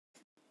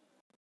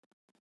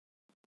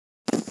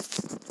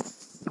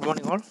Good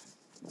morning all.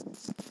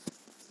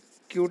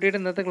 QT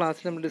ഇന്നത്തെ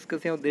ക്ലാസ്സിൽ നമ്മൾ ഡിസ്കസ്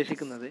ചെയ്യാൻ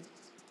ഉദ്ദേശിക്കുന്നത്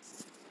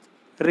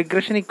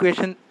regression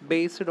equation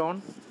based on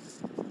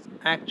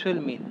actual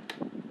mean.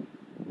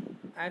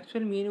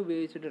 Actual മീൻ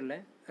ഉപയോഗിച്ചിട്ടുള്ള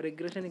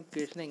റിഗ്രഷൻ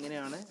ഇക്വേഷൻ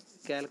എങ്ങനെയാണ്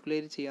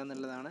കാൽക്കുലേറ്റ് ചെയ്യുക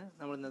എന്നുള്ളതാണ്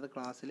നമ്മൾ ഇന്നത്തെ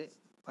ക്ലാസ്സിൽ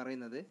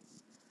പറയുന്നത്.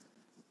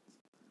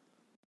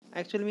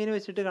 ആക്ച്വൽ മീൻ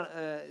വെച്ചിട്ട്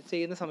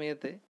ചെയ്യുന്ന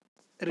സമയത്ത്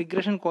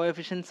റിഗ്രഷൻ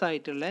കോഎഫിഷ്യൻസ്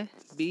ആയിട്ടുള്ള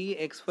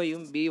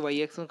BX5ഉം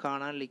BYXും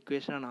കാണാനുള്ള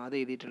ഇക്വേഷനാണ് ആദ്യം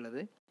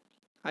എഴുതിയിട്ടുള്ളത്.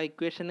 ആ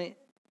ഇക്വേഷന്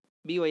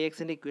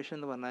BYXൻ്റെ ഇക്വേഷൻ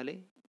എന്ന് പറഞ്ഞാൽ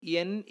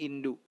n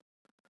into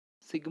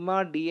sigma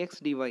dx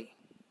dy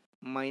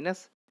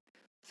minus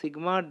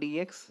sigma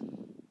dx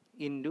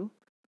into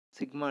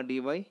sigma dy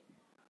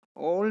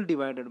all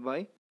divided by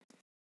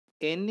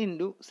n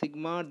into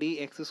sigma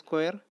dx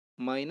square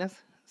minus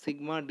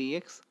sigma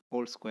dx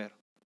whole square.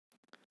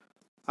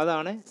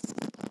 അതാണ്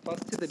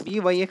ഫസ്റ്റത്തെ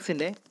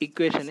BYXൻ്റെ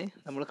ഇക്വേഷന്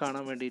നമ്മൾ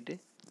കാണാൻ വേണ്ടിയിട്ട്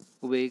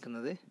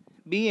ഉപയോഗിക്കുന്നത്.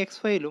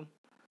 BX5ലും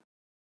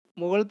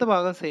മുകളിലത്തെ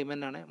ഭാഗം സെയിം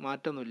തന്നെയാണ്,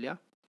 മാറ്റമൊന്നുമില്ല.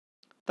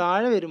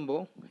 താഴെ വരുമ്പോൾ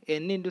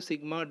n into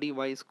sigma D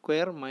Y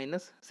square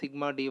minus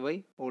sigma D Y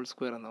whole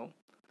square എന്നാവും.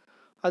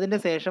 അതിൻ്റെ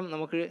ശേഷം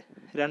നമുക്ക്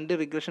രണ്ട്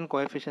റിഗ്രഷൻ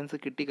കോഎഫിഷ്യൻസ്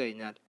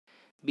കിട്ടിക്കഴിഞ്ഞാൽ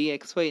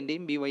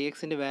BX5ൻ്റെയും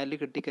BYXൻ്റെ വാല്യൂ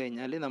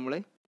കിട്ടിക്കഴിഞ്ഞാൽ നമ്മൾ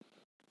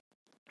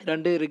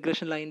രണ്ട്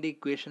റിഗ്രഷൻ ലൈൻ്റെ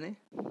ഇക്വേഷന്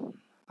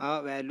ആ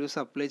വാല്യൂസ്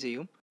അപ്ലൈ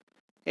ചെയ്യും.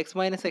 X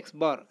minus X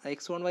bar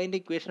x1y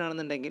equation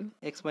ആണെന്നുണ്ടെങ്കിൽ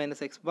X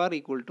minus X bar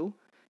equal to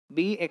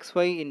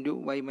BX5 into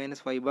Y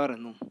minus Y bar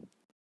എന്നും,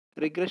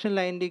 റിഗ്രഷൻ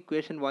ലൈൻ്റെ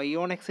ഇക്വേഷൻ y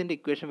ഓൺ എക്സിൻ്റെ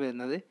ഇക്വേഷൻ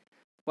വരുന്നത്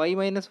y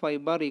minus Y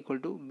bar equal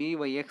to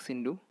BYX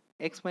into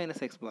X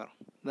minus X bar.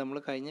 ഇത് നമ്മൾ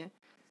കഴിഞ്ഞ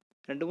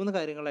 2-3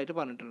 കാര്യങ്ങളായിട്ട്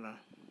പറഞ്ഞിട്ടുള്ളതാണ്.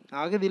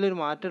 ആകെ ഇതിലൊരു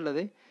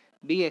മാറ്റമുള്ളത്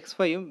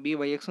BX5ഉം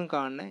BYXും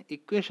കാണുന്ന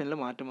ഇക്വേഷനിൽ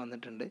മാറ്റം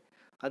വന്നിട്ടുണ്ട്.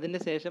 അതിൻ്റെ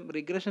ശേഷം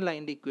റിഗ്രഷൻ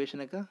ലൈൻ്റെ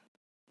ഇക്വേഷനൊക്കെ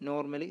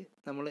നോർമലി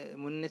നമ്മൾ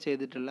മുന്നേ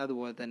ചെയ്തിട്ടുള്ള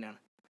അതുപോലെ തന്നെയാണ്.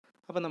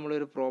 അപ്പോൾ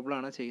നമ്മളൊരു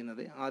പ്രോബ്ലമാണ്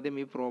ചെയ്യുന്നത്. ആദ്യം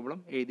ഈ പ്രോബ്ലം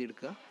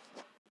എഴുതിയെടുക്കുക.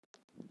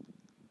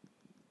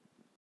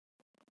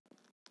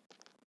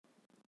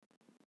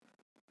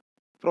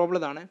 പ്രോബ്ലം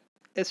ഇതാണ്: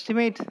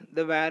 estimate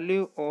the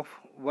value of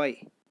y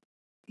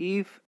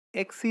if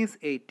x is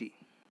 80.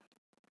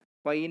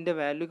 വൈൻ്റെ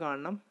value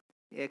കാണണം,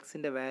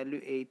 എക്സിൻ്റെ വാല്യൂ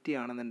 80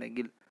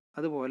 ആണെന്നുണ്ടെങ്കിൽ.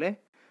 അതുപോലെ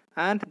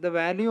and the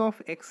value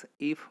of X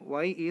if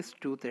y is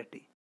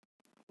 230.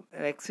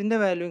 എക്സിൻ്റെ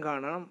വാല്യൂ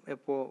കാണണം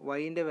എപ്പോൾ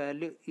വൈൻ്റെ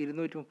വാല്യൂ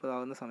 230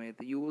 ആകുന്ന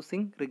സമയത്ത്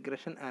യൂസിങ്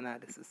റിഗ്രഷൻ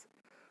അനാലിസിസ്.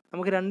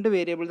 നമുക്ക് രണ്ട്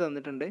വേരിയബിൾ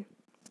തന്നിട്ടുണ്ട്,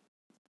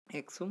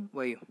 എക്സും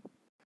വൈയും.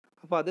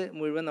 അപ്പോൾ അത്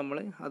മുഴുവൻ നമ്മൾ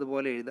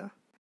അതുപോലെ എഴുതുക.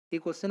 ഈ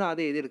ക്വസ്റ്റ്യൻ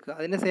ആദ്യം എഴുതിയെടുക്കുക.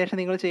 അതിന് ശേഷം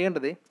നിങ്ങൾ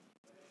ചെയ്യേണ്ടത്,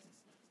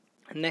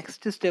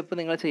 നെക്സ്റ്റ് സ്റ്റെപ്പ്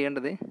നിങ്ങൾ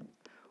ചെയ്യേണ്ടത്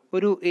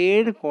ഒരു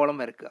 7 കോളം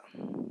വരയ്ക്കുക.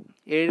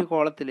 7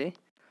 കോളത്തിൽ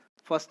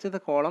ഫസ്റ്റത്തെ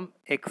കോളം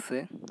എക്സ്,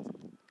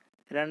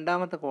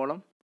 രണ്ടാമത്തെ കോളം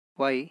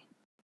വൈ,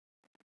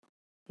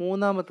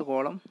 മൂന്നാമത്തെ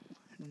കോളം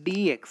ഡി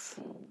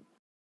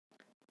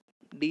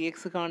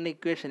എക്സ് കാണുന്ന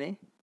ഇക്വേഷന്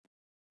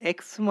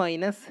X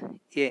minus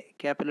A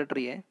capital letter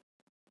A.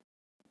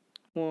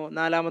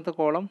 നാലാമത്തെ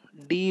കോളം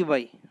ഡി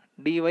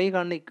വൈ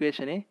കാണുന്ന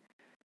ഇക്വേഷന്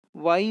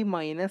y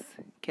minus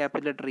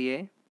capital letter A.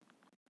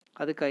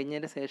 അത്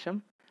കഴിഞ്ഞതിന് ശേഷം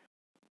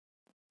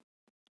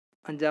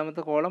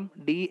അഞ്ചാമത്തെ കോളം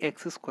DX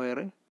സ്ക്വയർ,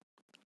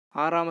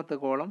 ആറാമത്തെ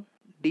കോളം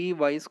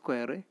DY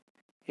സ്ക്വയർ,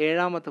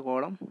 ഏഴാമത്തെ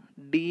column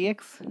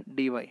DX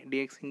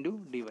into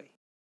D Y.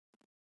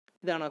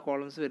 ഇതാണ് ആ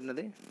കോളംസ്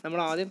വരുന്നത്. നമ്മൾ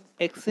ആദ്യം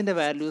എക്സിൻ്റെ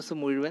വാല്യൂസ്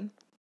മുഴുവൻ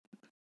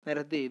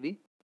നിരത്തി എഴുതി.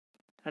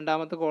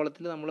 രണ്ടാമത്തെ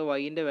കോളത്തിൽ നമ്മൾ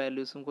വൈൻ്റെ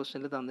വാല്യൂസും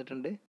ക്വസ്റ്റ്യനിൽ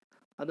തന്നിട്ടുണ്ട്,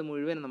 അത്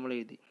മുഴുവൻ നമ്മൾ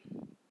എഴുതി.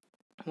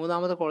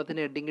 മൂന്നാമത്തെ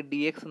കോളത്തിൻ്റെ ഹെഡിങ്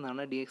DX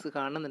എന്നാണ്. DX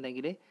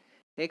കാണുന്നുണ്ടെങ്കിൽ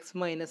എക്സ്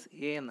മൈനസ്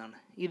എ എന്നാണ്.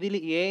 ഇതിൽ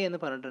എ എന്ന്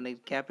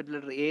പറഞ്ഞിട്ടുണ്ടെങ്കിൽ, ക്യാപിറ്റൽ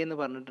ലെറ്റർ എ എന്ന്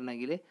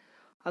പറഞ്ഞിട്ടുണ്ടെങ്കിൽ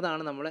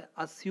അതാണ് നമ്മൾ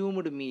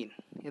അസ്യൂംഡ് മീൻ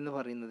എന്ന്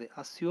പറയുന്നത്.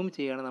 അസ്യൂം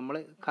ചെയ്യാണ് നമ്മൾ,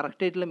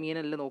 കറക്റ്റായിട്ടുള്ള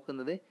മീനല്ല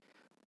നോക്കുന്നത്,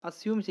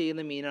 അസ്യൂം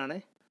ചെയ്യുന്ന മീനാണ്.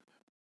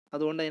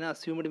 അതുകൊണ്ട് അതിനെ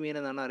അസ്യൂംഡ് മീൻ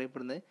എന്നാണ്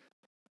അറിയപ്പെടുന്നത്.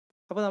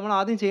 അപ്പോൾ നമ്മൾ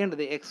ആദ്യം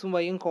ചെയ്യേണ്ടത് എക്സും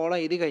വൈയും കോളം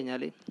എഴുതി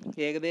കഴിഞ്ഞാൽ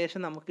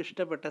ഏകദേശം നമുക്ക്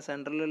ഇഷ്ടപ്പെട്ട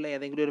സെൻറ്ററിലുള്ള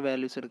ഏതെങ്കിലും ഒരു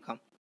വാല്യൂസ് എടുക്കാം.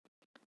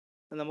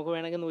 നമുക്ക്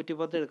വേണമെങ്കിൽ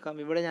 110 എടുക്കാം.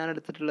 ഇവിടെ ഞാൻ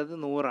എടുത്തിട്ടുള്ളത്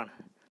 100ആണ്.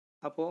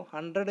 അപ്പോൾ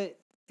 100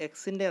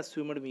 എക്സിൻ്റെ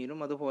അസ്യൂംഡ് മീനും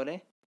അതുപോലെ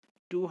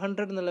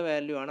 200 എന്നുള്ള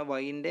വാല്യൂ ആണ്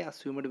വൈൻ്റെ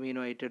അസ്യൂംഡ്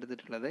മീനും ആയിട്ട്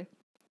എടുത്തിട്ടുള്ളത്.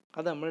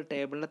 അത് നമ്മൾ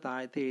ടേബിളിൻ്റെ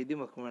താഴത്ത് എഴുതി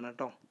വെക്കും വേണം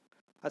കേട്ടോ.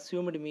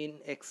 Assumed mean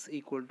X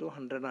equal to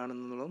 100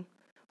 ആണെന്നുള്ളതും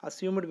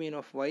assumed mean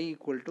of Y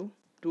equal to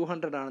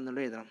 200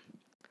 ആണെന്നുള്ളത് എഴുതണം.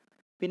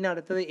 പിന്നെ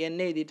അടുത്തത്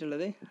n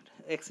എഴുതിയിട്ടുള്ളത്,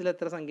 എക്സിൽ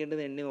എത്ര സംഖ്യ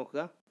ഉണ്ടെന്ന് എണ്ണി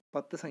നോക്കുക.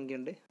 10 സംഖ്യ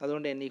ഉണ്ട്,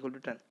 അതുകൊണ്ട് n ഈക്വൽ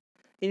ടു 10.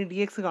 ഇനി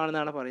DX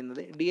കാണുന്നതാണ്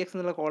പറയുന്നത്. DX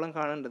എന്നുള്ള കോളം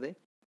കാണേണ്ടത്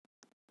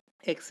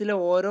എക്സിലെ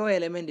ഓരോ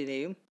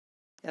എലമെൻറ്റിനെയും,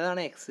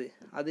 അതാണ് എക്സ്,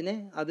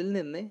 അതിൽ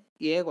നിന്ന്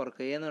എ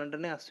കുറക്കുക. എ എന്ന്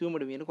പറഞ്ഞിട്ടുണ്ടെങ്കിൽ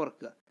അസ്യൂംഡ് മീൻ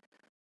കുറക്കുക.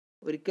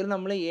 ഒരിക്കലും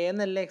നമ്മൾ എ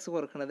എന്നല്ല എക്സ്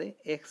കുറക്കുന്നത്,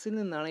 എക്സിൽ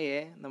നിന്നാണ് എ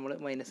നമ്മൾ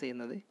മൈനസ്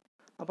ചെയ്യുന്നത്.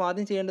 അപ്പോൾ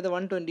ആദ്യം ചെയ്യേണ്ടത്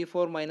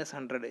 124 മൈനസ്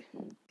 100,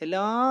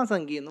 എല്ലാ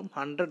സംഖ്യയിൽ നിന്നും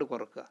 100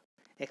 കുറക്കുക,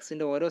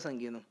 എക്സിൻ്റെ ഓരോ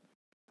സംഖ്യയിൽ നിന്നും.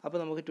 അപ്പോൾ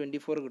നമുക്ക്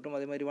 24 കിട്ടും.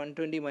 അതേമാതിരി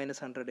 120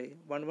 മൈനസ് 100,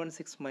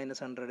 116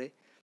 മൈനസ് 100.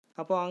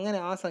 അപ്പോൾ അങ്ങനെ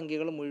ആ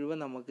സംഖ്യകൾ മുഴുവൻ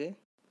നമുക്ക്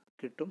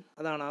കിട്ടും.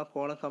 അതാണ് ആ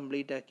കോളം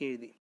കംപ്ലീറ്റ് ആക്കി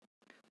എഴുതി.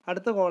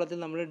 അടുത്ത കോളത്തിൽ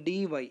നമ്മൾ ഡി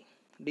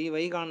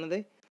വൈ കാണുന്നത്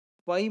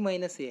y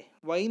മൈനസ് എ.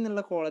 വൈ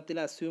എന്നുള്ള കോളത്തിൽ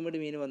അസ്യൂംഡ്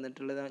മീൻ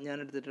വന്നിട്ടുള്ളത്, ഞാൻ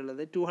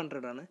എടുത്തിട്ടുള്ളത്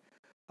 200 ആണ്.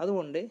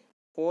 അതുകൊണ്ട്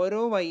ഓരോ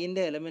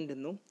വൈൻ്റെ എലമെൻറ്റിൽ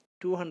നിന്നും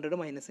 200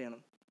 മൈനസ്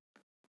ചെയ്യണം.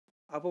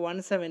 അപ്പോൾ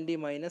 170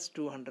 മൈനസ്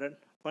 200,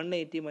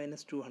 180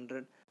 മൈനസ്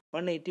 200,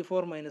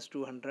 184 മൈനസ്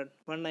 200,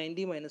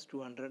 190 മൈനസ്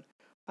 200.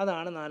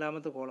 അതാണ്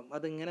നാലാമത്തെ കോളം.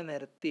 അതിങ്ങനെ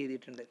നിരത്തി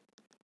എഴുതിയിട്ടുണ്ട്.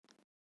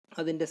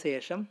 അതിൻ്റെ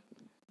ശേഷം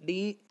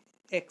ഡി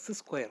എക്സ്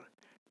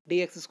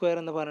സ്ക്വയർ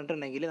എന്ന്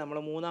പറഞ്ഞിട്ടുണ്ടെങ്കിൽ നമ്മൾ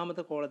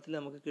മൂന്നാമത്തെ കോളത്തിൽ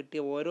നമുക്ക് കിട്ടിയ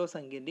ഓരോ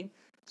സംഖ്യൻ്റെയും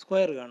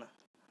സ്ക്വയർ കാണാം.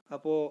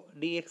 അപ്പോൾ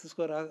ഡി എക്സ്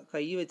സ്ക്വയർ ആ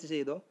കൈ വെച്ച്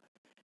ചെയ്തോ.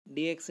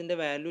 ഡി എക്സിൻ്റെ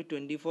വാല്യൂ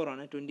 24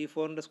 ആണ്.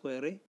 24ൻ്റെ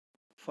സ്ക്വയർ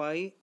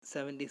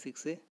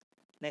 576.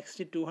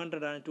 നെക്സ്റ്റ്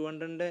 200 ആണ്.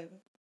 200ൻ്റെ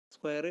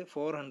സ്ക്വയർ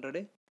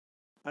 400.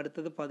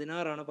 അടുത്തത്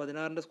 16 ആണ്.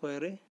 16ൻ്റെ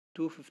സ്ക്വയർ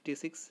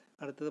 256.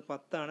 അടുത്തത്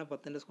 10 ആണ്.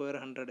 10ൻ്റെ സ്ക്വയർ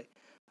 100.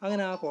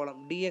 അങ്ങനെ ആ കോളം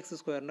ഡി എക്സ്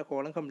സ്ക്വയറിൻ്റെ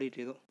കോളം കംപ്ലീറ്റ്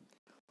ചെയ്തു.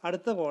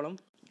 അടുത്ത കോളം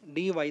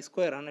ഡി വൈ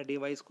സ്ക്വയർ ആണ്. ഡി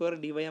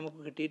വൈ നമുക്ക്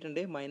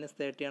കിട്ടിയിട്ടുണ്ട്.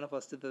 -30 ആണ്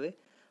ഫസ്റ്റത്തത്.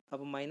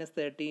 അപ്പം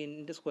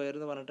 -30ൻ്റെ സ്ക്വയർ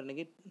എന്ന്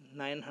പറഞ്ഞിട്ടുണ്ടെങ്കിൽ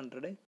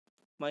 900.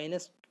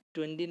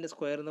 -20ൻ്റെ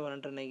സ്ക്വയർ എന്ന്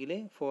പറഞ്ഞിട്ടുണ്ടെങ്കിൽ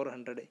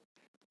 400.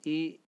 ഈ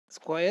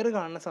സ്ക്വയർ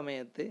കാണുന്ന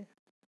സമയത്ത്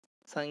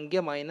സംഖ്യ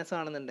മൈനസ്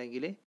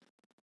ആണെന്നുണ്ടെങ്കിൽ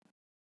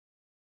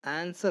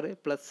ആൻസർ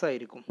പ്ലസ്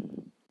ആയിരിക്കും.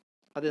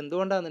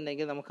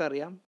 അതെന്തുകൊണ്ടാണെന്നുണ്ടെങ്കിൽ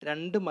നമുക്കറിയാം,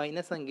 രണ്ട്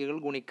മൈനസ് സംഖ്യകൾ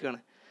ഗുണിക്കുകയാണ്.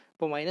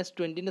 അപ്പോൾ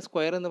 -20ൻ്റെ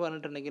സ്ക്വയർ എന്ന്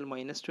പറഞ്ഞിട്ടുണ്ടെങ്കിൽ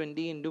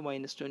 -20 ×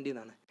 -20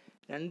 എന്നാണ്.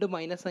 രണ്ട്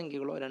മൈനസ്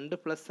സംഖ്യകളോ രണ്ട്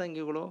പ്ലസ്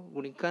സംഖ്യകളോ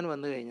ഗുണിക്കാൻ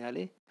വന്നു കഴിഞ്ഞാൽ,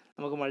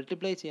 നമുക്ക്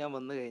മൾട്ടിപ്ലൈ ചെയ്യാൻ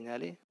വന്നു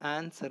കഴിഞ്ഞാൽ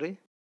ആൻസർ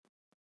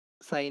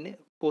സൈന്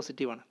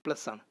പോസിറ്റീവാണ്,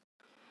 പ്ലസ് ആണ്.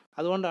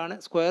 അതുകൊണ്ടാണ്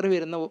സ്ക്വയർ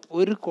വരുന്ന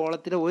ഒരു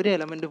കോളത്തിലെ ഒരു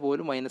എലമെൻറ്റ്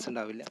പോലും മൈനസ്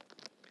ഉണ്ടാവില്ല.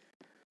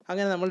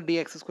 അങ്ങനെ നമ്മൾ ഡി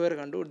എക്സ് സ്ക്വയർ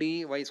കണ്ടു, ഡി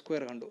വൈ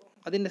സ്ക്വയർ കണ്ടു.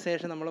 അതിൻ്റെ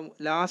ശേഷം നമ്മൾ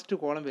ലാസ്റ്റ്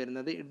കോളം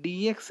വരുന്നത് D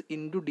X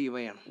into D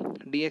Y ആണ്.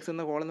 ഡി എക്സ്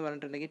എന്ന കോളം എന്ന്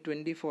പറഞ്ഞിട്ടുണ്ടെങ്കിൽ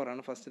 24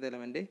 ആണ് ഫസ്റ്റത്തെ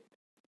എലമെൻറ്റ്.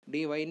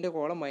 ഡി വൈൻ്റെ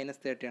കോളം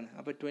 -30 ആണ്.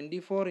 അപ്പോൾ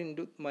 24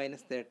 ×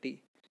 -30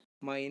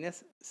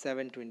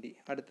 -720.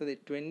 അടുത്തത്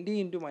 20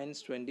 ×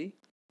 -20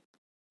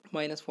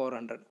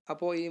 -400.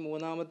 അപ്പോൾ ഈ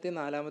മൂന്നാമത്തെയും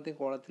നാലാമത്തെയും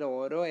കോളത്തിലെ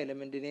ഓരോ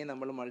എലമെൻറ്റിനെയും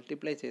നമ്മൾ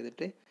മൾട്ടിപ്ലൈ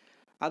ചെയ്തിട്ട്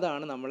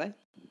അതാണ് നമ്മളെ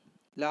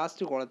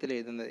ലാസ്റ്റ് കോളത്തിൽ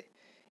എഴുതുന്നത്.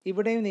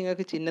 ഇവിടെയും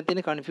നിങ്ങൾക്ക്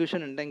ചിഹ്നത്തിന് കൺഫ്യൂഷൻ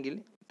ഉണ്ടെങ്കിൽ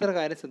ഇത്ര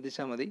കാര്യം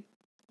ശ്രദ്ധിച്ചാൽ മതി.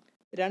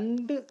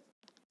 രണ്ട്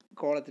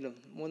കോളത്തിലും,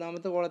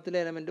 മൂന്നാമത്തെ കോളത്തിലെ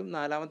എലമെൻറ്റും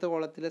നാലാമത്തെ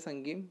കോളത്തിലെ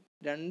സംഖ്യയും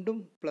രണ്ടും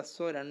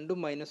പ്ലസ്സോ രണ്ടും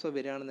മൈനസോ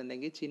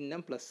വരികയാണെന്നുണ്ടെങ്കിൽ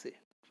ചിഹ്നം പ്ലസ്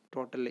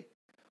ടോട്ടല്.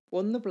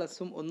 ഒന്ന്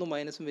പ്ലസ്സും ഒന്ന്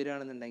മൈനസും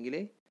വരികയാണെന്നുണ്ടെങ്കിൽ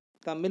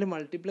തമ്മിൽ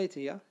മൾട്ടിപ്ലൈ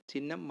ചെയ്യുക,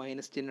 ചിഹ്നം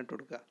മൈനസ് ചിഹ്നം ഇട്ട്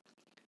കൊടുക്കുക.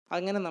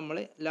 അങ്ങനെ നമ്മൾ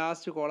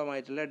last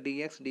കോളമായിട്ടുള്ള D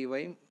X D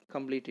വൈയും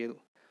complete ചെയ്തു.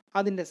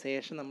 അതിൻ്റെ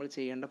ശേഷം നമ്മൾ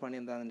ചെയ്യേണ്ട പണി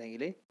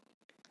എന്താണെന്നുണ്ടെങ്കിൽ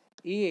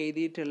ഈ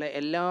എഴുതിയിട്ടുള്ള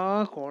എല്ലാ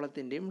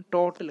കോളത്തിൻ്റെയും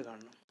ടോട്ടൽ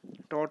കാണണം.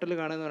 ടോട്ടൽ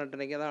കാണുമെന്ന്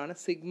പറഞ്ഞിട്ടുണ്ടെങ്കിൽ അതാണ്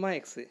സിഗ്മ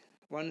എക്സ്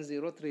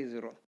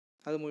 1030.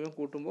 അത് മുഴുവൻ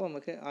കൂട്ടുമ്പോൾ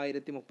നമുക്ക്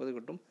 1030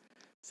 കിട്ടും.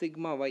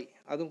 സിഗ്മ വൈ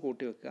അതും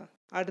കൂട്ടി വെക്കുക.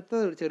 അടുത്ത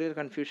ചെറിയൊരു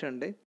കൺഫ്യൂഷൻ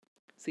ഉണ്ട്.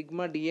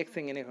 സിഗ്മ ഡി എക്സ്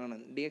എങ്ങനെ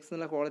കാണുന്നത്? ഡി എക്സ്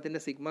എന്നുള്ള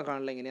കോളത്തിൻ്റെ സിഗ്മ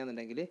കാണൽ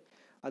എങ്ങനെയാണെന്നുണ്ടെങ്കിൽ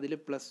അതിൽ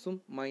പ്ലസ്സും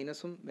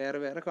മൈനസും വേറെ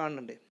വേറെ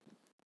കാണുന്നുണ്ട്.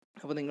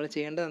 അപ്പോൾ നിങ്ങൾ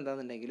ചെയ്യേണ്ടത്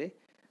എന്താണെന്നുണ്ടെങ്കിൽ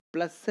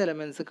പ്ലസ്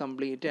എലമെൻറ്റ്സ്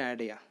കംപ്ലീറ്റ്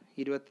ആഡ് ചെയ്യുക.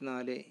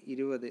 24,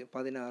 20,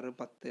 16,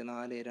 10,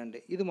 4,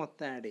 2 ഇത്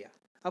മൊത്തം ആഡ് ചെയ്യുക.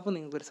 അപ്പോൾ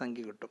നിങ്ങൾക്കൊരു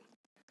സംഖ്യ കിട്ടും.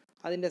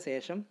 അതിൻ്റെ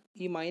ശേഷം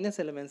ഈ മൈനസ്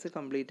എലമെൻറ്റ്സ്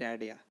കംപ്ലീറ്റ്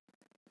ആഡ് ചെയ്യുക.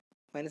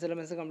 മൈനസ്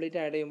എലമെൻറ്റ്സ് കംപ്ലീറ്റ്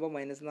ആഡ് ചെയ്യുമ്പോൾ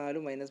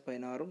 -4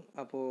 -16,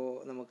 അപ്പോൾ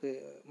നമുക്ക്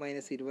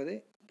 -20,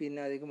 പിന്നെ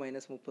അതിലേക്ക്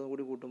 -30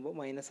 കൂടി കൂട്ടുമ്പോൾ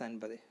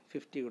 -50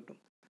 50 കിട്ടും.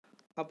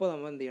 അപ്പോൾ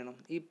നമ്മൾ എന്ത് ചെയ്യണം?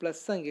 ഈ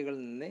പ്ലസ്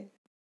സംഖ്യകളിൽ നിന്ന്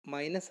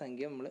മൈനസ്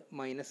സംഖ്യ നമ്മൾ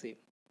മൈനസ് ചെയ്യും.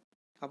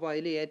 അപ്പോൾ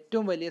അതിൽ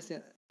ഏറ്റവും വലിയ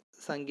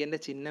സംഖ്യേൻ്റെ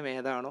ചിഹ്നം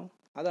ഏതാണോ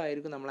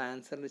അതായിരിക്കും നമ്മൾ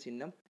ആൻസറിൻ്റെ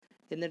ചിഹ്നം.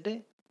 എന്നിട്ട്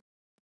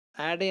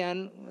ആഡ് ചെയ്യാൻ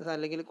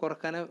അല്ലെങ്കിൽ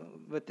കുറക്കാൻ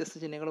വ്യത്യസ്ത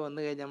ചിഹ്നങ്ങൾ വന്നു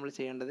കഴിഞ്ഞാൽ നമ്മൾ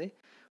ചെയ്യേണ്ടത്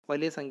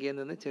വലിയ സംഖ്യയിൽ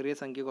നിന്ന് ചെറിയ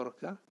സംഖ്യ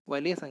കുറക്കുക,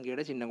 വലിയ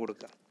സംഖ്യയുടെ ചിഹ്നം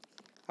കൊടുക്കുക.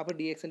 അപ്പോൾ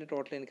ഡി എക്സിൻ്റെ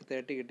ടോട്ടൽ എനിക്ക്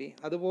 30 കിട്ടി.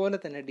 അതുപോലെ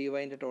തന്നെ ഡി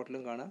വൈൻ്റെ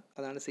ടോട്ടലും കാണുക.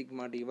 അതാണ്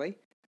സിഗ്മ ഡി വൈ.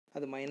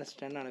 അത്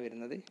 -10 ആണ്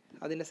വരുന്നത്.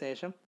 അതിൻ്റെ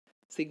ശേഷം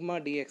സിഗ്മ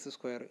ഡി എക്സ്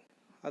സ്ക്വയർ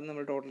അത്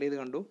നമ്മൾ ടോട്ടൽ ചെയ്ത്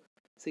കണ്ടു.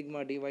 സിഗ്മ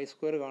ഡി വൈ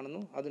സ്ക്വയർ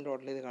കാണുന്നു, അതും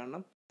ടോട്ടൽ ചെയ്ത്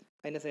കാണണം.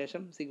 അതിൻ്റെ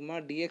ശേഷം sigma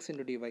D X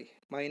into D Y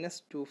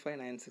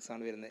 -2596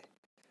 ആണ് വരുന്നത്.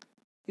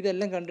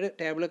 ഇതെല്ലാം കണ്ട്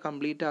ടേബിൾ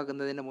കംപ്ലീറ്റ്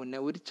ആക്കുന്നതിന് മുന്നേ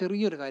ഒരു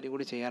ചെറിയൊരു കാര്യം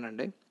കൂടി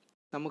ചെയ്യാനുണ്ട്.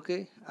 നമുക്ക്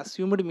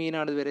അസ്യൂംഡ്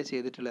മീനാണ് ഇതുവരെ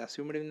ചെയ്തിട്ടുള്ളത്.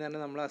 അസ്യൂംഡ് മീൻ എന്ന്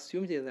പറഞ്ഞാൽ നമ്മൾ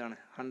അസ്യൂം ചെയ്തതാണ്.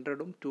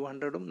 100ഉം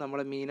 200ഉം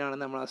നമ്മളെ മീനാണ്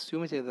നമ്മൾ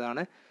അസ്യൂം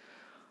ചെയ്തതാണ്.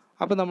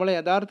 അപ്പോൾ നമ്മൾ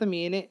യഥാർത്ഥ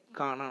മീന്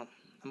കാണണം.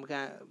 നമുക്ക്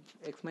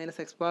x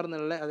 - x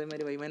എന്നുള്ള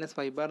അതേമാതിരി y -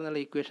 y എന്നുള്ള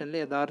ഇക്വേഷനിൽ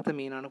യഥാർത്ഥ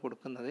മീനാണ്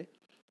കൊടുക്കുന്നത്.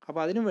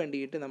 അപ്പോൾ അതിന്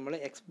വേണ്ടിയിട്ട് നമ്മൾ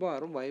x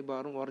ബാറും y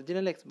ബാറും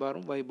original x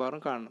ബാറും y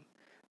ബാറും കാണണം.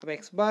 അപ്പോൾ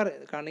x ബാർ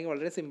കാണണമെങ്കിൽ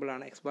വളരെ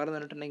സിമ്പിളാണ്. x ബാർ എന്ന്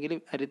പറഞ്ഞിട്ടുണ്ടെങ്കിൽ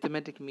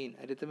അരിത്തമെറ്റിക്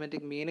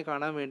മീൻ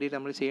കാണാൻ വേണ്ടിയിട്ട്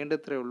നമ്മൾ ചെയ്യേണ്ടത്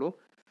ഇത്രയേ ഉള്ളൂ.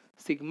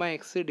 Sigma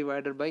X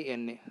divided by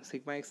n.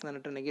 Sigma X എന്ന്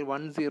പറഞ്ഞിട്ടുണ്ടെങ്കിൽ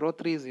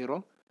 1030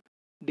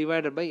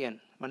 divided by n.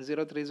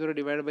 1030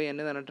 divide by n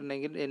എന്ന്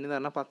പറഞ്ഞിട്ടുണ്ടെങ്കിൽ n എന്ന്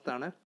പറഞ്ഞാൽ 10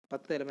 ആണ്.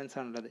 10 എലമെൻറ്റ്സ്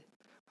ആണുള്ളത്.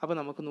 അപ്പോൾ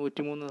നമുക്ക്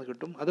 103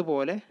 കിട്ടും.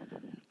 അതുപോലെ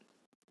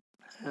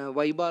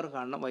y ബാർ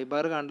കാണണം. y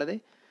ബാർ കാണേണ്ടത്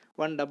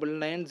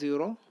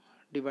 1990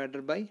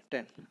 ഡിവൈഡഡ് ബൈ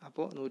 10.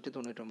 അപ്പോൾ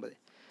 199.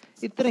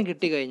 ഇത്രയും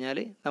കിട്ടിക്കഴിഞ്ഞാൽ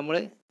നമ്മൾ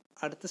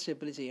അടുത്ത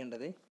സ്റ്റെപ്പിൽ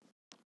ചെയ്യേണ്ടത്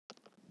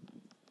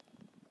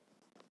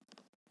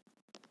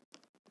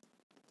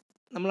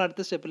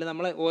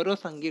നമ്മൾ ഓരോ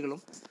സംഖ്യകളും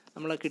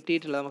നമ്മൾ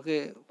കിട്ടിയിട്ടുള്ള നമുക്ക്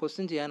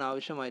ക്വസ്റ്റ്യൻ ചെയ്യാൻ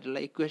ആവശ്യമായിട്ടുള്ള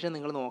ഇക്വേഷൻ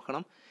നിങ്ങൾ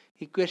നോക്കണം.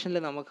 ഇക്വേഷനിൽ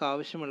നമുക്ക്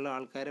ആവശ്യമുള്ള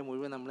ആൾക്കാരെ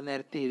മുഴുവൻ നമ്മൾ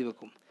നിരത്തി എഴുതി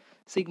വെക്കും.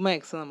 സിഗ്മ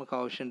എക്സ് നമുക്ക്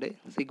ആവശ്യമുണ്ട്,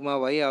 സിഗ്മ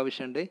വൈ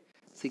ആവശ്യമുണ്ട്,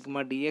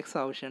 സിഗ്മ ഡി എക്സ്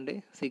ആവശ്യമുണ്ട്,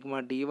 സിഗ്മ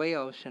ഡി വൈ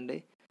ആവശ്യമുണ്ട്,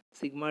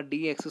 സിഗ്മ ഡി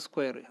എക്സ്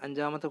സ്ക്വയർ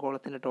അഞ്ചാമത്തെ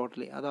കോളത്തിൻ്റെ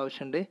ടോട്ടൽ അത്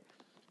ആവശ്യമുണ്ട്,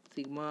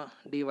 സിഗ്മ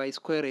ഡി വൈ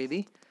സ്ക്വയർ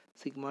എഴുതി,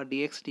 sigma D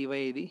X D Y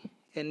എഴുതി.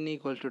 n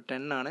ഈക്വൽ ടു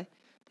 10 ആണ്.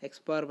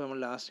 എക്സ് ബാർ നമ്മൾ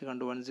ലാസ്റ്റ്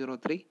കണ്ടു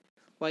 103,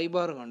 വൈ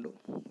ബാർ കണ്ടു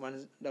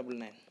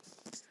 199.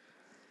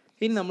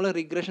 ഇനി നമ്മൾ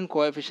റിഗ്രഷൻ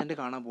കോഎഫിഷ്യൻറ്റ്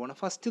കാണാൻ പോകണം.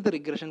 ഫസ്റ്റത്തെ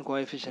regression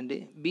coefficient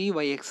B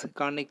Y X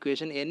കാണുന്ന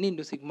equation n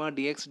into sigma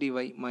D X D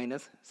Y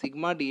minus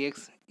sigma D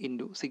X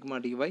into sigma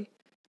D Y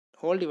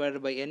whole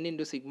divided by n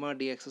into sigma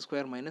D X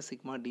square minus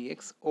sigma D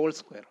X whole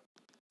square.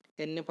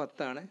 n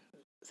 10 ആണ്.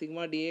 Sigma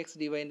D X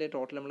D വൈൻ്റെ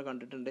total നമ്മൾ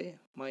കണ്ടിട്ടുണ്ട്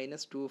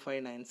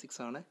 -2596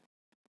 ആണ്.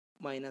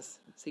 Minus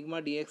sigma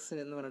D X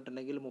എന്ന്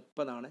പറഞ്ഞിട്ടുണ്ടെങ്കിൽ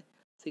 30 ആണ്.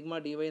 Sigma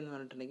D Y എന്ന്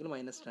പറഞ്ഞിട്ടുണ്ടെങ്കിൽ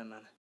 -10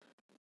 ആണ്.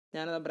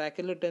 ഞാനത്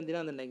ബ്രാക്കറ്റിലിട്ട്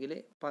എന്തിനാണെന്നുണ്ടെങ്കിൽ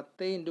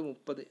 10 ×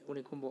 30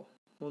 ഗുണിക്കുമ്പോൾ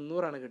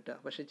 300 കിട്ടുക,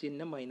 പക്ഷേ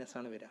ചിഹ്നം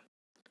മൈനസാണ് വരിക.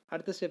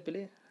 അടുത്ത സ്റ്റെപ്പിൽ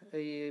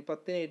ഈ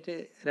 10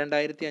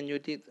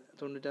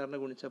 2596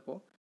 ഗുണിച്ചപ്പോൾ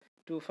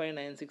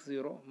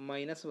 25960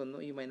 മൈനസ് വന്നു.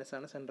 ഈ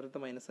മൈനസാണ് സെൻറ്ററത്തെ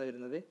മൈനസാണ്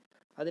വരുന്നത്.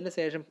 അതിന്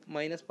ശേഷം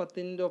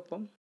 -10ൻ്റെ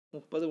ഒപ്പം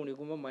 30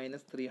 ഗുണിക്കുമ്പോൾ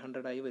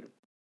 -300 ആയി വരും.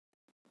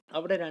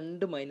 അവിടെ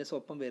 2 മൈനസ്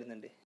ഒപ്പം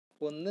വരുന്നുണ്ട്.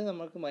 ഒന്ന്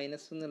നമുക്ക്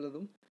മൈനസ്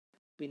എന്നുള്ളതും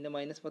പിന്നെ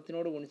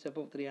 -10നോട്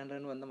ഗുണിച്ചപ്പോൾ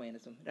 300 വന്ന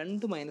മൈനസും,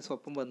 2 മൈനസ്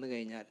ഒപ്പം വന്നു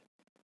കഴിഞ്ഞാൽ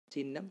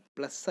ചിഹ്നം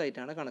പ്ലസ്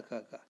ആയിട്ടാണ്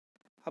കണക്കാക്കുക.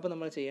 അപ്പോൾ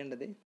നമ്മൾ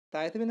ചെയ്യേണ്ടത്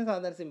താഴത്ത് പിന്നെ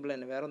സാധാരണ സിമ്പിൾ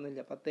തന്നെ, വേറെ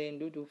ഒന്നുമില്ല. 10 ×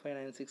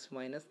 2596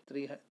 മൈനസ്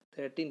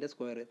 30ൻ്റെ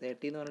സ്ക്വയർ,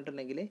 30 എന്ന്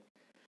പറഞ്ഞിട്ടുണ്ടെങ്കിൽ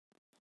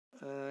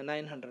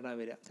 900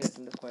 വരിക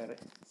 30ൻ്റെ സ്ക്വയർ.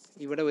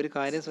 ഇവിടെ ഒരു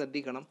കാര്യം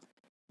ശ്രദ്ധിക്കണം,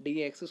 D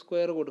X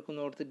square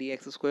കൊടുക്കുന്നിടത്ത് D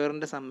X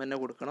സ്ക്വയറിൻ്റെ സം തന്നെ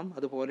കൊടുക്കണം,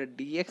 അതുപോലെ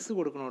ഡി എക്സ്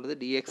കൊടുക്കുന്നിടത്ത്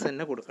ഡി എക്സ്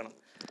തന്നെ കൊടുക്കണം.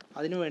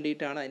 അതിന്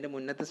വേണ്ടിയിട്ടാണ് അതിൻ്റെ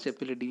മുന്നത്തെ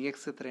സ്റ്റെപ്പിൽ ഡി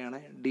എക്സ് എത്രയാണ്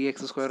ഡി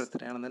എക്സ് സ്ക്വയർ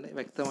എത്രയാണെന്ന്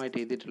വ്യക്തമായിട്ട്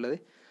എഴുതിയിട്ടുള്ളത്.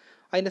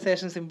 അതിൻ്റെ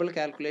ശേഷം സിമ്പിൾ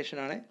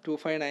കാൽക്കുലേഷനാണ്.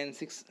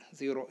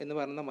 25960 എന്ന്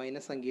പറയുന്ന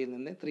മൈനസ് സംഖ്യയിൽ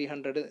നിന്ന്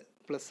 300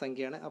 പ്ലസ്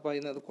സംഖ്യയാണ്, അപ്പോൾ അതിൽ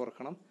നിന്ന് അത്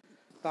കുറക്കണം.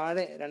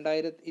 താഴെ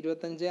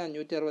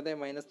 25,560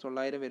 മൈനസ്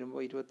 900 വരുമ്പോൾ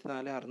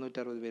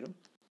 24,660 വരും.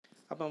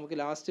 അപ്പോൾ നമുക്ക്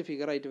ലാസ്റ്റ്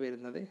ഫിഗറായിട്ട്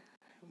വരുന്നത്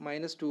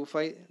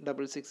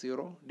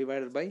 -25660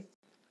 ഡിവൈഡഡ് ബൈ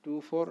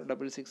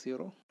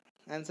 24660.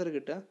 ആൻസർ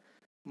കിട്ടുക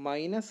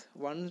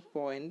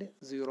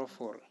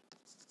 -1.04.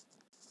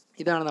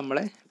 ഇതാണ്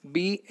നമ്മളെ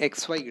ബി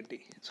എക്സ് വൈ കിട്ടി,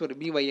 സോറി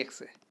ബി വൈ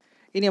എക്സ്.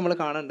 ഇനി നമ്മൾ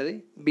കാണേണ്ടത്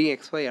ബി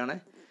എക്സ് വൈ ആണ്.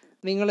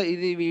 നിങ്ങൾ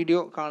ഇത് ഈ വീഡിയോ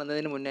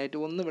കാണുന്നതിന് മുന്നായിട്ട്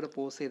ഒന്ന് ഇവിടെ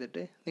പോസ്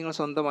ചെയ്തിട്ട് നിങ്ങൾ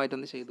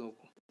സ്വന്തമായിട്ടൊന്ന് ചെയ്ത്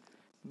നോക്കൂ.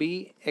 ബി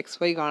എക്സ്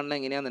വൈ കാണുന്നത്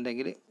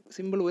എങ്ങനെയാണെന്നുണ്ടെങ്കിൽ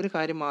സിമ്പിൾ ഒരു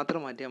കാര്യം മാത്രം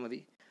മാറ്റിയാൽ മതി.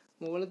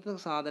 മുകളിലത്തെ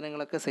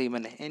സാധനങ്ങളൊക്കെ സെയിം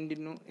തന്നെ. n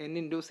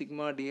into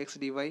sigma D X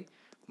D Y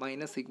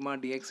minus sigma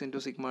D X into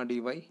sigma D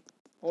Y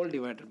all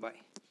divided by.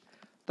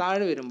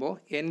 താഴെ വരുമ്പോൾ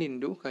n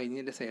ഇൻറ്റു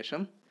കഴിഞ്ഞതിൻ്റെ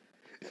ശേഷം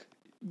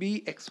ബി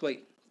എക്സ് വൈ,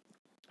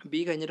 ബി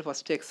കഴിഞ്ഞിട്ട്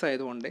ഫസ്റ്റ് എക്സ്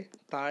ആയതുകൊണ്ട്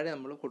താഴെ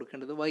നമ്മൾ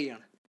കൊടുക്കേണ്ടത് വൈ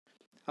ആണ്.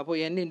 അപ്പോൾ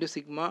n into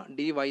sigma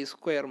D Y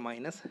square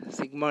minus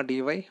sigma D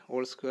Y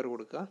whole square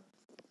കൊടുക്കുക.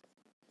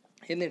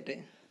 എന്നിട്ട്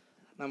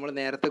നമ്മൾ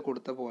നേരത്തെ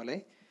കൊടുത്ത പോലെ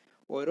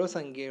ഓരോ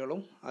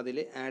സംഖ്യകളും അതിൽ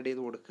ആഡ്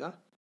ചെയ്ത് കൊടുക്കുക.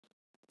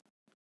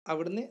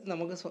 അവിടുന്ന്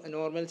നമുക്ക്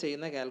നോർമൽ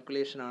ചെയ്യുന്ന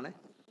കാൽക്കുലേഷനാണ്.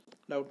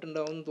 ഡൗട്ട്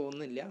ഉണ്ടാവുമെന്ന്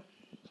തോന്നുന്നില്ല.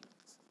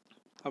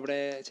 അവിടെ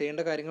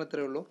ചെയ്യേണ്ട കാര്യങ്ങൾ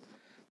ഇത്രയേ ഉള്ളൂ.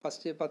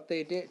 ഫസ്റ്റ് 10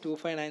 ×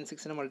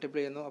 2596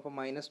 മൾട്ടിപ്ലൈ ചെയ്യുന്നു, അപ്പോൾ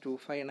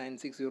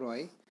 -25960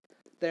 ആയി.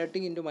 30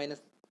 ×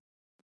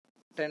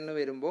 -10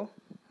 വരുമ്പോൾ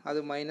അത്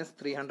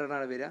 -300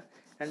 ആണ് വരിക.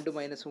 2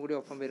 മൈനസും കൂടി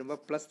ഒപ്പം വരുമ്പോൾ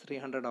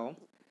 +300 ആവും.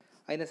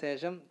 അതിന്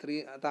ശേഷം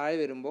താഴെ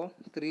വരുമ്പോൾ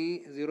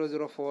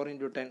 3004 ×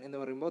 10 എന്ന്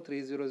പറയുമ്പോൾ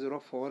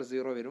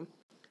 30040 വരും.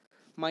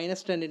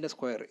 -10ൻ്റെ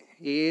സ്ക്വയർ,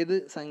 ഏത്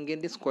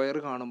സംഖ്യൻ്റെ സ്ക്വയർ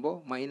കാണുമ്പോൾ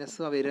മൈനസ്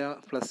വരിക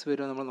പ്ലസ്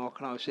വരിക നമ്മൾ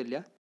നോക്കണ ആവശ്യമില്ല,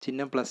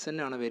 ചിഹ്നം പ്ലസ്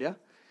തന്നെയാണ് വരിക.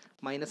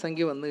 മൈനസ്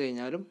സംഖ്യ വന്നു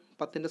കഴിഞ്ഞാലും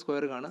 10ൻ്റെ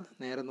സ്ക്വയർ കാണുക,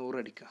 നേരെ 100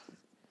 അടിക്കുക.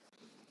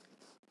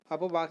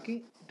 അപ്പോൾ ബാക്കി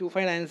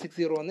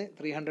 25960 വന്ന്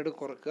 300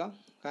 കുറക്കുക.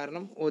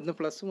 കാരണം ഒന്ന്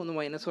പ്ലസും ഒന്ന്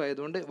മൈനസും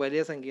ആയതുകൊണ്ട്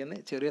വലിയ സംഖ്യയിൽ നിന്ന്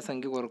ചെറിയ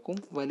സംഖ്യ കുറക്കും,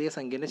 വലിയ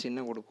സംഖ്യേൻ്റെ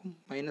ചിഹ്നം കൊടുക്കും.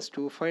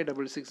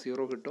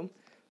 -25660 കിട്ടും.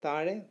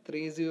 താഴെ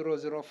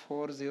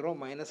 30040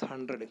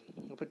 -100,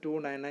 അപ്പോൾ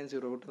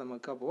 2990 കിട്ടും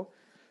നമുക്ക്. അപ്പോൾ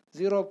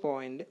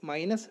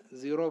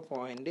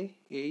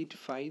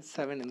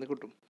 -0.857 എന്ന്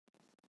കിട്ടും.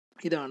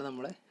 ഇതാണ്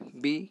നമ്മളെ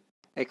ബി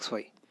എക്സ്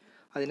വൈ.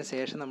 അതിന്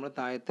ശേഷം നമ്മൾ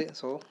താഴത്ത്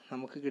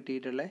നമുക്ക്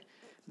കിട്ടിയിട്ടുള്ള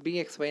ബി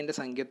എക്സ് വൈൻ്റെ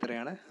സംഖ്യ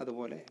എത്രയാണ്,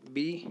 അതുപോലെ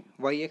ബി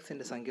വൈ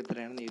എക്സിൻ്റെ സംഖ്യ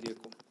എത്രയാണെന്ന് എഴുതി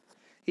വെക്കും.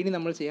 ഇനി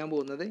നമ്മൾ ചെയ്യാൻ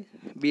പോകുന്നത്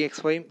ബി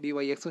എക്സ് വൈയും ബി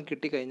വൈ എക്സും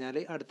കിട്ടിക്കഴിഞ്ഞാൽ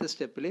അടുത്ത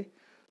സ്റ്റെപ്പിൽ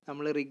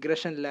നമ്മൾ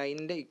റിഗ്രഷൻ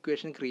ലൈനിൻ്റെ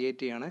ഇക്വേഷൻ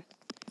ക്രിയേറ്റ് ചെയ്യാണ്.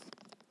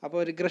 അപ്പോൾ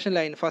റിഗ്രഷൻ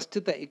ലൈൻ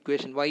ഫസ്റ്റത്തെ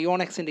ഇക്വേഷൻ വൈ ഓൺ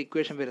എക്സിൻ്റെ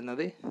ഇക്വേഷൻ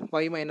വരുന്നത്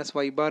y -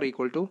 y bar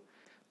equal to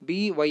B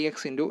Y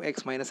X into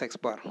X minus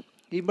X bar.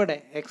 ഇവിടെ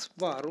എക്സ്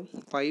ബാറും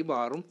വൈ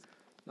ബാറും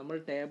നമ്മൾ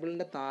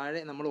ടേബിളിൻ്റെ താഴെ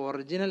നമ്മൾ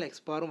ഒറിജിനൽ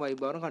എക്സ് ബാറും വൈ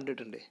ബാറും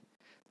കണ്ടിട്ടുണ്ട്.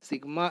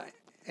 സിഗ്മ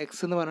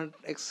എക്സ് എന്ന് പറഞ്ഞിട്ട്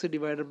എക്സ്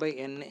ഡിവൈഡഡ് ബൈ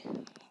n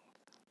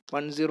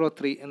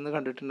 103 എന്ന്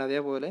കണ്ടിട്ടുണ്ട്.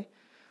 അതേപോലെ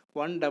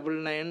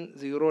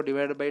 1990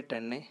 ഡിവൈഡ് ബൈ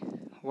 10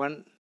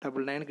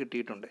 199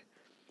 കിട്ടിയിട്ടുണ്ട്.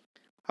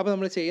 അപ്പോൾ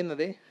നമ്മൾ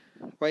ചെയ്യുന്നത്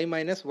y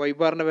മൈനസ് വൈ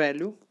ബാറിൻ്റെ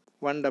വാല്യൂ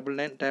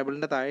 199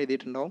 ടേബിളിൻ്റെ താഴെ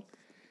എഴുതിയിട്ടുണ്ടാവും,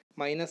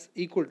 മൈനസ്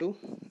ഈക്വൽ ടു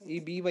ഈ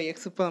ബി വൈ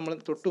എക്സ് ഇപ്പോൾ നമ്മൾ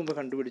തൊട്ട് മുമ്പ്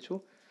കണ്ടുപിടിച്ചു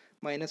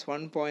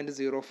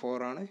 -1.04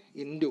 ആണ്,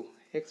 ഇൻറ്റു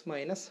എക്സ്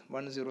മൈനസ്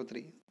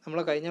 103. നമ്മൾ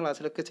കഴിഞ്ഞ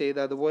ക്ലാസ്സിലൊക്കെ ചെയ്ത്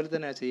അതുപോലെ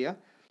തന്നെ ചെയ്യുക.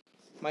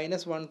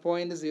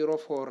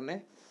 -1.04നെ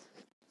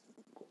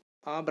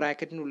ആ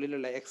ബ്രാക്കറ്റിൻ്റെ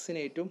ഉള്ളിലുള്ള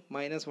എക്സിനായിട്ടും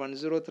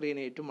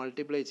 -103നായിട്ടും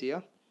മൾട്ടിപ്ലൈ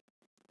ചെയ്യുക.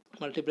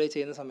 മൾട്ടിപ്ലൈ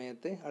ചെയ്യുന്ന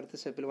സമയത്ത് അടുത്ത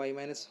സ്റ്റെപ്പിൽ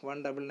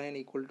y-199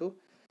 equal to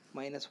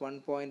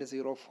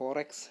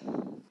 -1.04x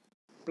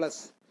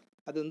plus,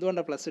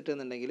 അതെന്തുകൊണ്ടാണ് പ്ലസ്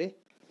ഇട്ടെന്നുണ്ടെങ്കിൽ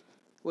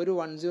ഒരു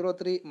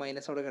 103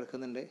 മൈനസ് അവിടെ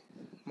കിടക്കുന്നുണ്ട്,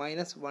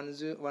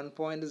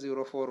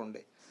 -1.04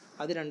 ഉണ്ട്.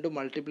 അത് രണ്ടും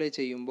മൾട്ടിപ്ലൈ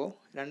ചെയ്യുമ്പോൾ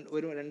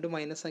രണ്ട്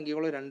മൈനസ്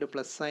സംഖ്യകളോ രണ്ട്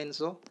പ്ലസ്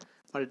സൈൻസോ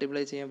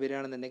മൾട്ടിപ്ലൈ ചെയ്യാൻ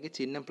വരികയാണെന്നുണ്ടെങ്കിൽ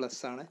ചിഹ്നം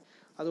പ്ലസ് ആണ്.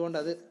 അതുകൊണ്ട്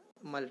അത്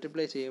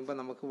മൾട്ടിപ്ലൈ ചെയ്യുമ്പോൾ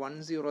നമുക്ക്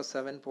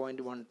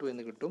 107.12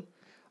 എന്ന് കിട്ടും.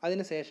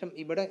 അതിനുശേഷം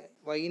ഇവിടെ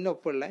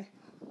വൈനൊപ്പമുള്ള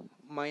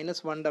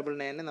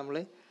 -199 നമ്മൾ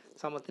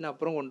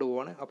സമത്തിനപ്പുറം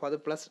കൊണ്ടുപോവാണ്. അപ്പോൾ അത്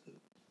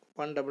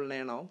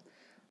 +199 ആവും.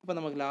 അപ്പോൾ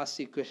നമുക്ക് last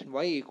equation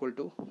y equal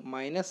to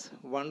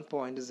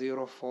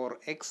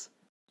 -1.04x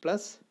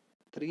plus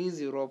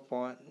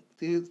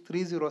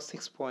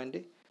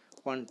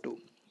 306.12.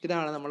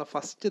 ഇതാണ് നമ്മളെ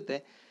ഫസ്റ്റത്തെ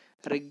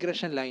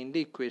റിഗ്രഷൻ ലൈനിൻ്റെ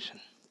ഇക്വേഷൻ.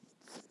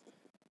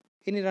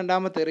 ഇനി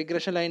രണ്ടാമത്തെ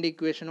റിഗ്രഷൻ ലൈനിൻ്റെ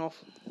equation of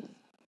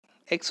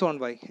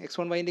x1y.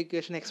 x1yൻ്റെ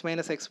equation x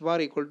 - x bar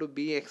equal to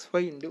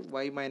bxy into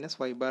y -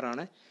 y bar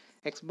ആണ്.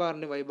 എക്സ്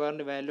ബാറിൻ്റെ y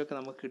ബാറിൻ്റെ വാല്യൂ ഒക്കെ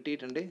നമുക്ക്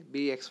കിട്ടിയിട്ടുണ്ട്,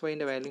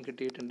 bxyൻ്റെ വാല്യൂ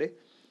കിട്ടിയിട്ടുണ്ട്.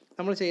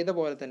 നമ്മൾ ചെയ്ത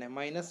പോലെ തന്നെ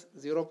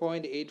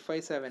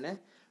 -0.857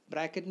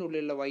 ബ്രാക്കറ്റിൻ്റെ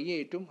ഉള്ളിലുള്ള y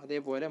ആയിട്ടും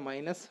അതേപോലെ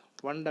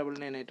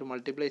 -199 ആയിട്ടും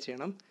മൾട്ടിപ്ലൈ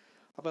ചെയ്യണം.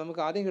 അപ്പോൾ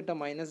നമുക്ക് ആദ്യം കിട്ടുക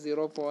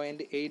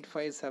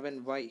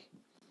 -0.857y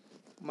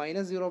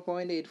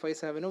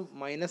 -0.857ഉം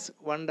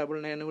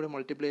 -199 കൂടി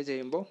മൾട്ടിപ്ലൈ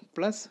ചെയ്യുമ്പോൾ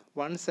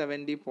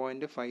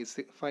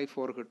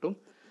 +170.54 കിട്ടും.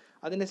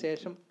 അതിന്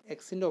ശേഷം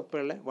എക്സിൻ്റെ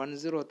ഒപ്പമുള്ള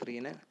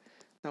 103നെ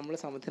നമ്മൾ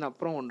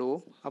സമത്തിനപ്പുറം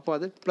കൊണ്ടുപോകും. അപ്പോൾ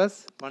അത്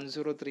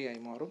 +103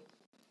 ആയി മാറും.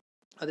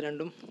 അത്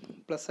രണ്ടും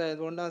പ്ലസ്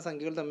ആയതുകൊണ്ട് ആ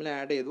സംഖ്യകൾ തമ്മിൽ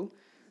ആഡ് ചെയ്തു.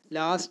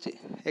 ലാസ്റ്റ്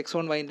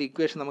x1yൻ്റെ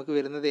ഇക്വേഷൻ നമുക്ക്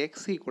വരുന്നത് x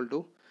equal to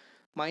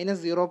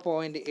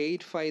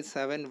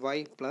 -0.857y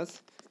plus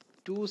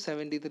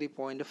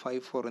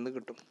 273.54 എന്ന്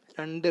കിട്ടും.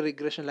 രണ്ട്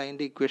റിഗ്രഷൻ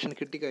ലൈനിൻ്റെ ഇക്വേഷൻ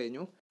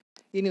കിട്ടിക്കഴിഞ്ഞു.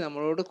 ഇനി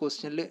നമ്മളോട്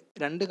ക്വസ്റ്റ്യനിൽ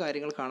രണ്ട്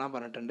കാര്യങ്ങൾ കാണാൻ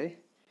പറഞ്ഞിട്ടുണ്ട്.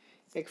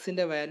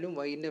 എക്സിൻ്റെ വാല്യൂം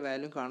വൈൻ്റെ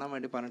വാല്യൂം കാണാൻ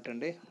വേണ്ടി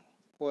പറഞ്ഞിട്ടുണ്ട്,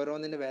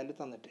 ഓരോന്നിൻ്റെ വാല്യൂ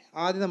തന്നിട്ട്.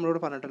 ആദ്യം നമ്മളോട്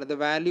പറഞ്ഞിട്ടുണ്ട് ദ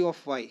വാല്യൂ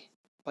ഓഫ്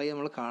y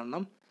നമ്മൾ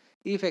കാണണം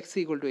ഇഫ് x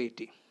ഈക്വൽ ടു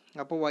 80.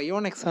 അപ്പോൾ y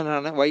ഓൺ x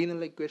ആണ് y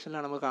എന്നുള്ള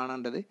ഇക്വേഷനിലാണ് നമ്മൾ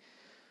കാണേണ്ടത്.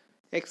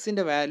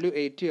 എക്സിൻ്റെ വാല്യൂ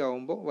 80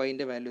 ആകുമ്പോൾ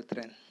വൈൻ്റെ വാല്യൂ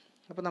എത്രയാണ്.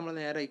 അപ്പോൾ നമ്മൾ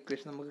നേരെ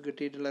ഇക്വേഷൻ നമുക്ക്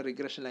കിട്ടിയിട്ടുള്ള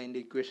റിഗ്രഷൻ ലൈനിൻ്റെ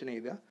ഇക്വേഷൻ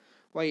എഴുതുക.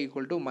 y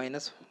equal to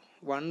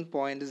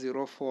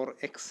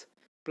 -1.04x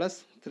plus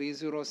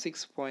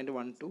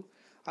 306.12.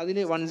 അതിൽ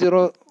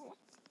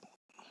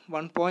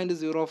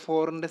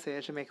 1.04ൻ്റെ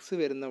ശേഷം എക്സ്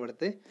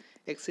വരുന്നിടത്ത്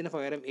എക്സിന്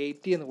പകരം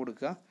 80 എന്ന്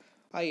കൊടുക്കുക.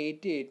 ആ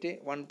 88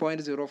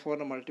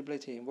 1.04 മൾട്ടിപ്ലൈ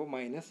ചെയ്യുമ്പോൾ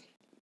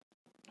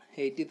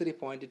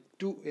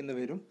 -83.2 എന്ന്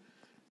വരും.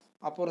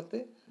 അപ്പുറത്ത്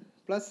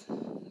പ്ലസ്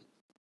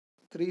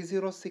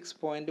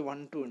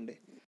 306.12 ഉണ്ട്.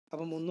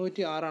 അപ്പം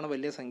 306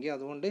 വലിയ സംഖ്യ,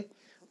 അതുകൊണ്ട്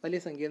വലിയ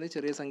സംഖ്യയിൽ നിന്ന്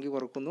ചെറിയ സംഖ്യ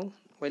കുറക്കുന്നു,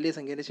 വലിയ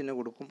സംഖ്യേൻ്റെ ചിഹ്നം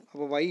കൊടുക്കും.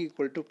 അപ്പോൾ y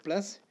ഈക്വൽ ടു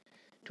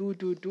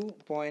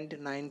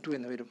 +222.92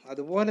 എന്ന് വരും.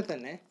 അതുപോലെ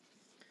തന്നെ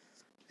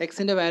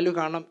എക്സിൻ്റെ വാല്യൂ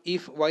കാണാം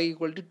if y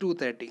equal to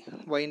 230.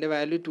 വൈൻ്റെ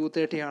value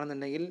 230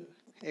 ആണെന്നുണ്ടെങ്കിൽ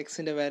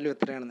എക്സിൻ്റെ വാല്യൂ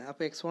എത്രയാണെന്ന്.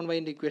 അപ്പോൾ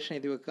x1yൻ്റെ ഇക്വേഷൻ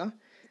എഴുതി വെക്കുക.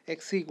 x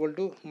equal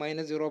to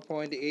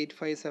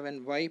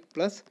 -0.857y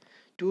plus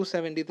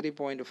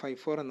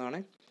 273.54 എന്നാണ്.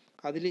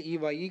 അതിൽ ഈ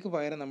വൈക്ക്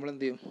പകരം നമ്മൾ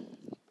എന്ത് ചെയ്യും,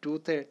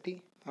 230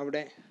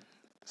 അവിടെ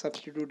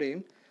സബ്സ്റ്റിറ്റ്യൂട്ട്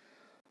ചെയ്യും.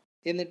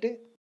 എന്നിട്ട്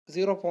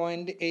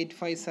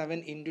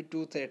 0.857 ഇൻറ്റു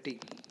 230,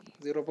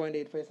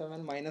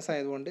 0.857 മൈനസ്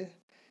ആയതുകൊണ്ട്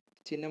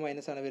ചിഹ്നം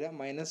മൈനസാണ് വരിക,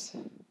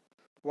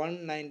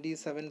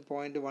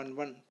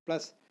 -197.11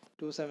 പ്ലസ്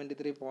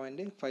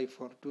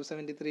 273.54.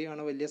 273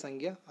 ആണ് വലിയ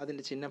സംഖ്യ,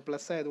 അതിൻ്റെ ചിഹ്നം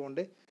പ്ലസ്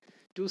ആയതുകൊണ്ട്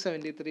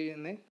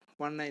 273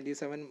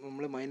 197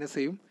 നമ്മൾ മൈനസ്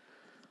ചെയ്യും.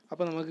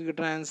 അപ്പോൾ നമുക്ക്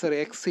കിട്ടുന്ന ആൻസർ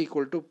x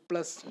ഈക്വൽ ടു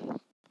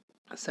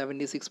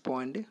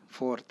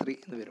 +76.43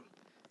 എന്ന് വരും.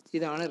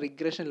 ഇതാണ്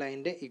റിഗ്രഷൻ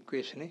ലൈനിൻ്റെ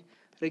ഇക്വേഷന്.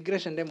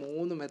 റിഗ്രഷൻ്റെ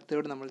 3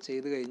 മെത്തേഡ് നമ്മൾ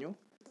ചെയ്ത് കഴിഞ്ഞു.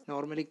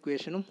 നോർമൽ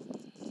ഇക്വേഷനും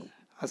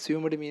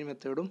അസ്യൂംഡ് മീൻ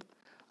മെത്തേഡും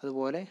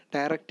അതുപോലെ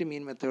ഡയറക്റ്റ്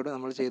മീൻ മെത്തേഡും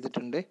നമ്മൾ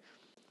ചെയ്തിട്ടുണ്ട്.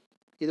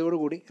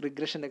 ഇതോടുകൂടി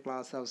റിഗ്രഷൻ്റെ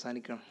class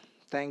അവസാനിക്കണം.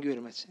 Thank you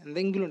very much.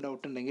 എന്തെങ്കിലും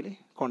ഡൗട്ട് ഉണ്ടെങ്കിൽ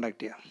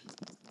കോൺടാക്റ്റ് ചെയ്യാം.